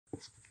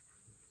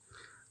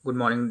Good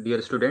morning,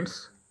 dear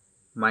students.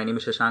 My name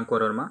is Shashank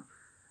Varma,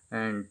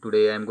 and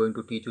today I am going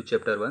to teach you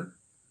chapter 1,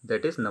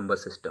 that is number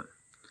system.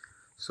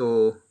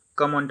 So,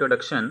 come on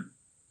introduction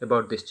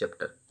about this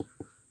chapter.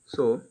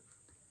 So,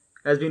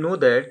 as we know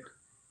that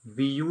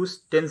we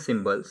use 10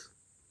 symbols,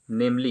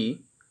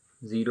 namely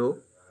 0,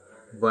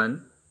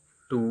 1,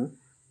 2,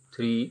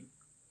 3,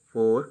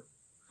 4,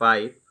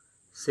 5,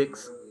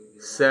 6,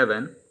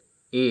 7,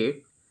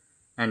 8,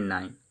 and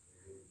 9.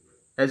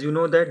 As you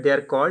know that they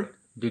are called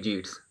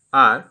digits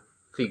or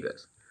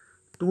figures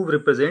to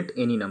represent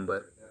any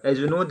number. As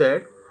you know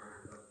that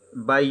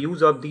by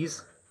use of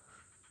these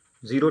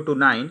 0 to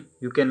 9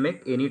 you can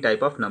make any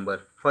type of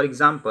number. For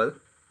example,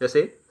 let's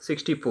say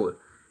 64.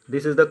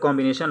 This is the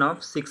combination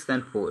of 6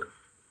 and 4.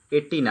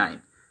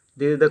 89.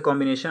 This is the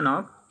combination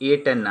of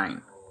 8 and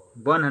 9.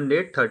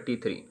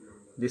 133.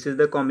 This is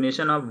the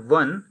combination of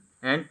 1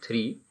 and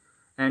 3,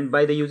 and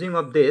by the using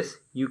of this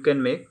you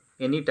can make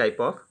any type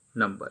of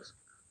numbers.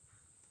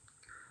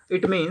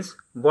 It means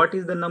what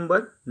is the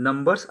number?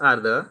 Numbers are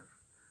the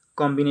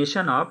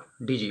combination of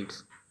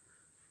digits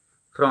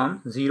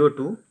from 0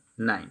 to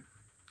 9.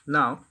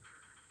 Now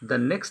the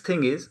next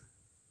thing is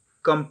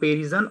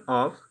comparison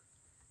of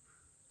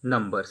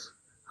numbers.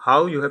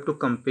 How you have to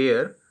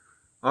compare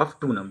of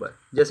two numbers.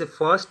 Just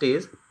first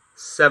is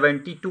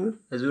 72,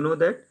 as you know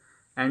that,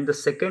 and the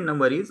second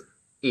number is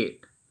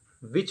 8.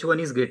 Which one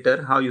is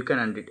greater? How you can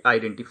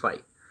identify?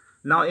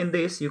 Now in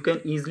this you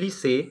can easily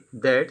say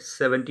that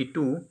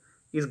 72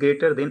 is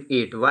greater than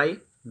 8. Why?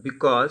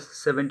 Because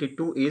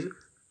 72 is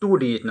two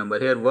digit number.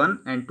 Here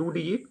 1 and 2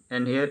 digit,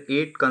 and here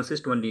 8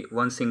 consists only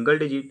one single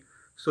digit.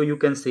 So you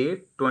can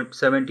say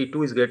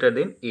 72 is greater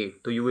than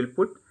 8. So you will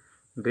put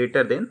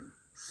greater than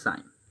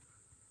sign.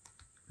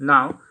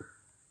 Now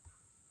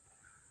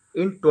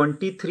in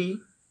 23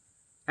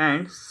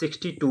 and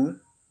 62,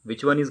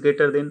 which one is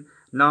greater than?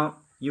 Now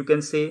you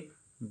can say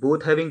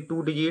both having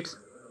two digits.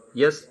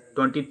 Yes,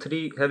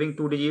 23 having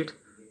two digits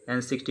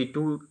and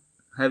 62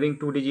 having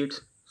two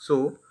digits.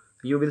 So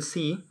you will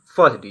see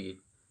first digit.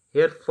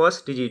 Here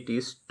first digit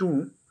is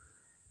 2,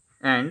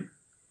 and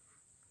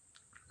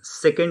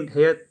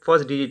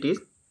first digit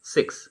is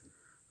 6.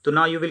 So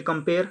now you will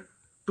compare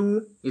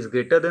 2 is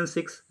greater than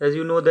 6, as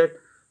you know that.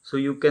 So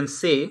you can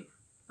say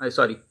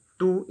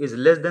 2 is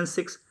less than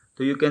 6.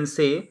 So you can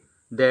say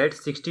that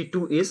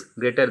 62 is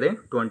greater than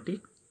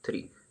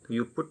 23. So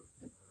you put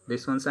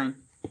this one sign.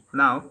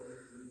 Now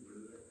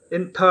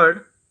in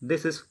third,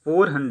 this is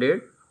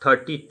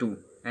 432,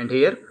 and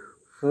here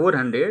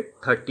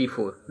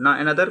 434. Now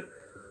another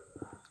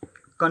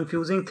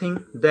confusing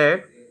thing,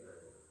 that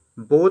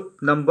both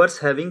numbers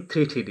having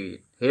 3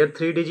 digit. Here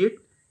 3 digit,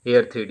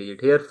 here 3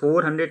 digit. Here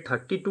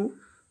 432,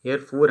 here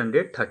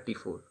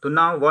 434. So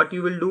now what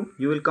you will do?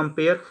 You will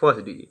compare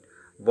first digit.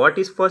 What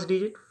is first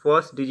digit?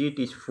 First digit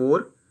is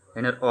 4,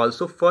 and here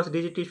also first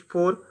digit is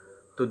 4.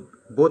 So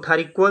both are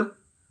equal.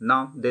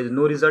 Now there is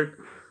no result.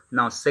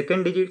 Now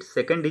second digit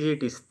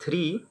is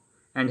 3,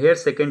 and here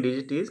second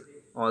digit is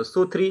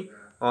also 3.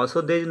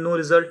 Also there is no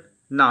result.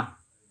 Now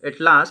at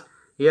last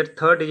here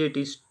third digit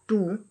is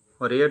 2,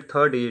 or here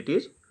third digit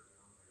is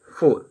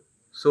 4.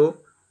 So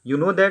you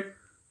know that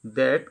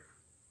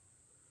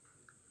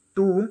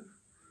 2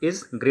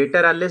 is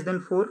greater or less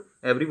than 4.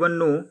 Everyone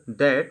know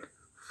that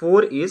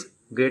 4 is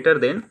greater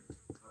than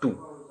 2.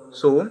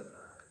 So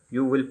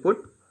you will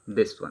put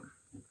this one.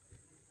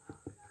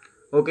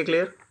 Okay,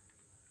 clear?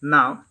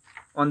 Now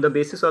on the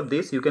basis of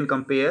this you can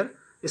compare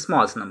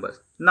small numbers.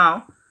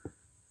 Now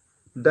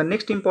the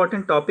next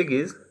important topic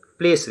is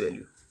place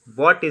value.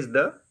 What is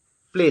the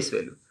place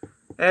value?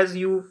 As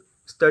you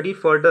study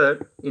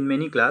further in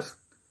many class,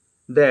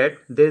 that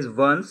there is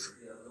ones,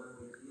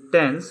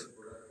 tens,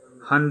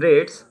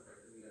 hundreds,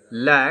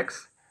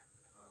 lakhs,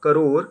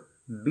 crore,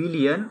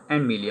 billion,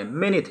 and million.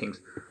 Many things.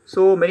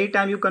 So many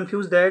times you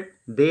confuse that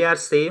they are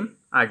same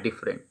or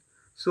different.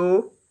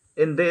 So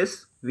in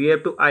this we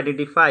have to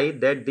identify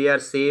that they are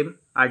same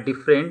or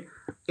different.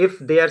 If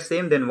they are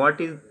same, then what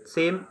is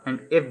same,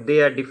 and if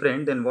they are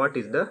different, then what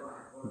is the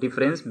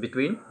difference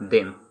between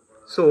them.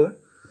 So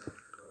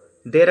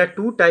there are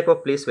two type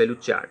of place value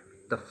chart.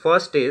 The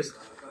first is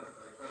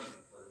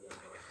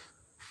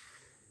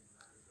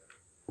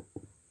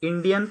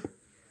Indian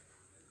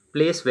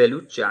place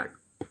value chart.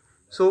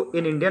 So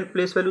in Indian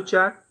place value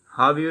chart,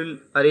 how we will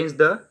arrange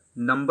the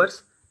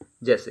numbers?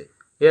 Jaise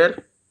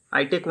here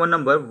I take one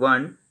number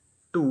 1,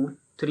 2,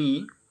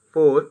 3,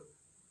 4,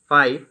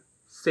 5,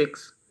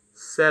 6,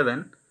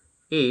 7,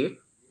 8,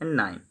 and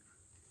 9.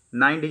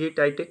 9 digit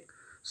I take.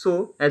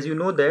 So as you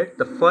know that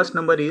the first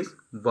number is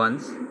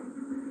ones,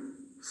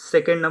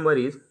 second number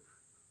is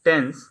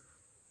tens,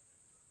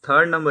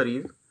 third number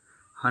is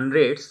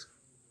hundreds,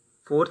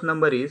 fourth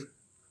number is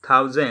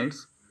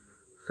thousands,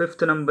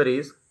 fifth number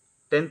is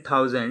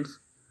 10,000s,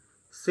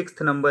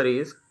 sixth number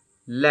is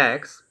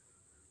lakhs,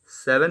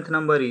 seventh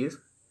number is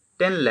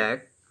 10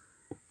 lakh,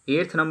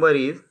 eighth number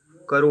is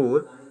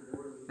crore,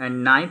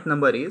 and ninth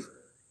number is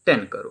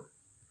 10 crore.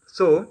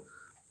 So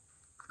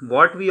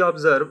what we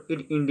observe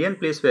in Indian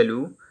place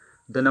value,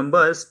 the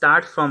numbers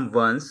start from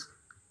ones,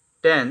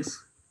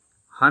 tens,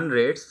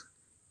 hundreds,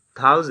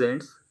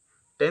 thousands,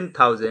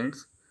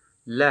 10,000s,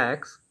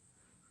 lakhs,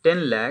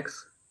 10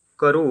 lakhs,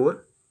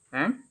 crore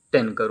and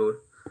 10 crore.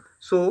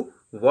 So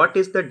what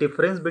is the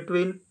difference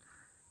between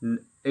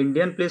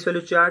Indian place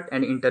value chart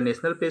and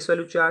international place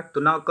value chart? So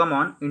now come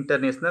on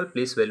international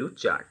place value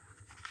chart.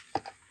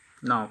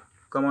 Now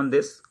come on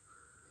this.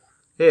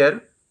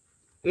 Here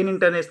in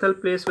international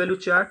place value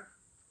chart,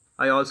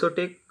 I also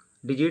take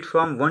digit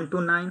from 1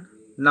 to 9.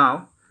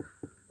 Now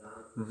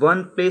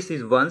one place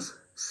is ones,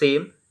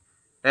 same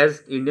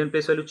as Indian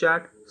place value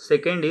chart.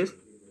 Second is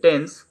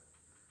tens.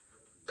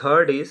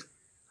 Third is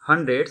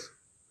hundreds.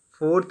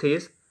 Fourth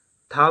is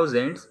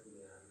thousands.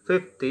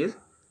 Fifth is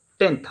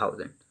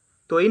 10,000.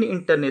 So in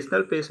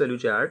international place value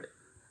chart,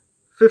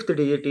 fifth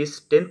digit is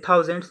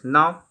 10,000.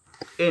 Now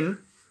in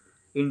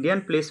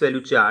Indian place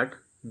value chart,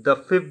 the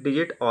fifth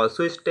digit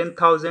also is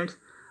 10,000.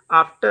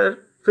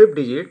 After fifth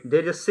digit,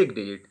 there is a sixth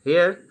digit.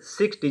 Here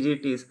sixth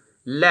digit is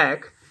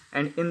lakh,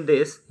 and in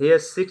this here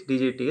sixth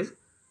digit is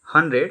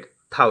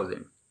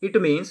 100,000. It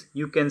means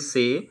you can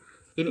say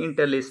in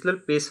international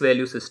place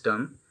value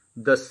system,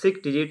 the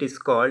sixth digit is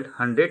called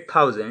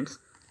 100,000s,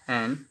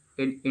 and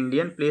in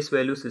Indian place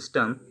value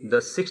system,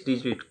 the sixth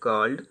digit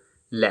called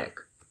lakh.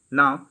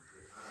 Now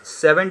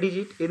 7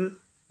 digit in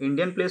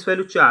Indian place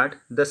value chart,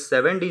 the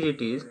 7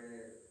 digit is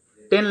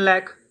 10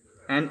 lakh,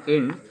 and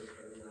in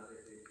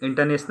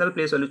international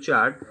place value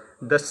chart,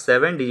 the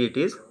 7 digit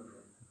is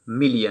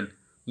million.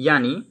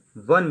 Yani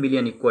 1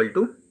 million equal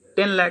to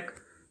 10 lakh.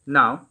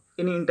 Now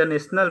in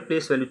international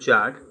place value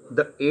chart,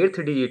 the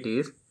 8th digit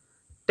is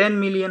 10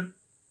 million,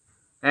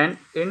 and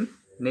in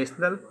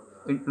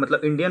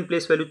Indian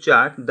place value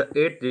chart, the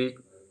 8th digit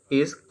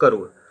is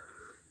crore.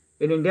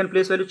 In Indian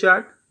place value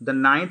chart, the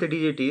 9th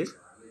digit is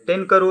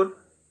 10 crore,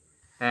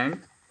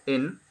 and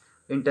in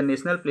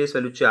international place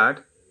value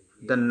chart,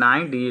 the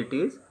 9th digit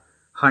is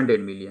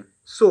 100 million.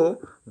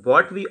 So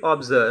what we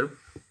observe,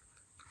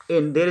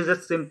 there is a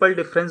simple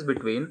difference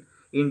between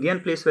Indian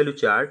place value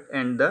chart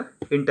and the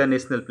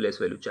international place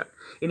value chart.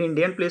 In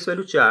Indian place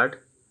value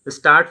chart,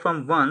 start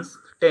from ones,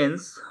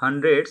 tens,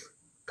 hundreds,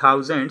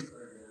 thousands,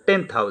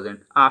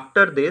 10,000.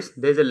 After this,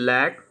 there is a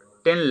lakh,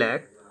 10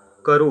 lakh,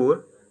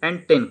 crore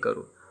and 10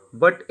 crore.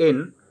 But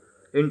in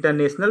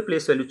international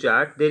place value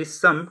chart, there is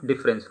some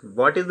difference.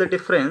 What is the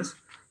difference?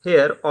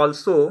 Here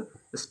also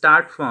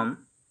start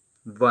from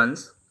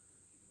ones,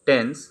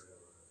 tens,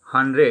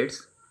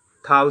 hundreds,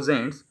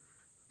 thousands,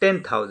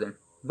 10,000.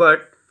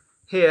 But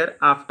here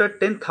after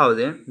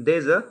 10,000 there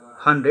is a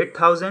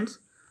 100,000s,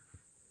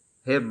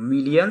 here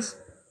millions,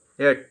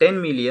 here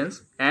 10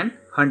 millions and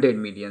 100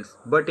 millions.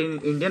 But in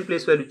Indian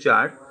place value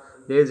chart,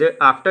 there is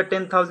a after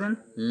 10,000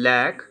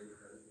 lakh,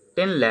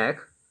 10 lakh,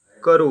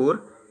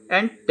 crore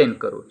and 10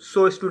 crore.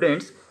 So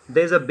students,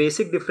 there is a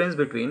basic difference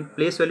between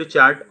place value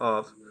chart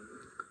of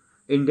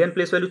Indian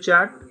place value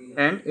chart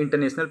and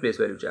international place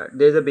value chart.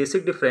 There is a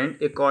basic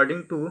difference.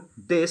 According to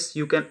this,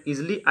 you can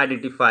easily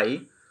identify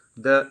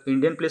the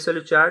Indian place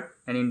value chart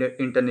and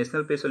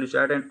international place value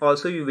chart, and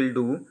also you will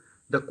do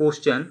the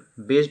question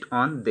based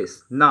on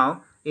this.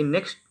 Now in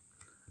next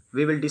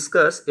we will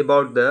discuss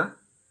about the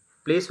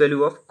place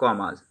value of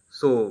commas.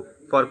 So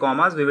for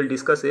commas we will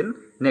discuss in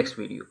next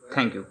video.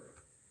 Thank you.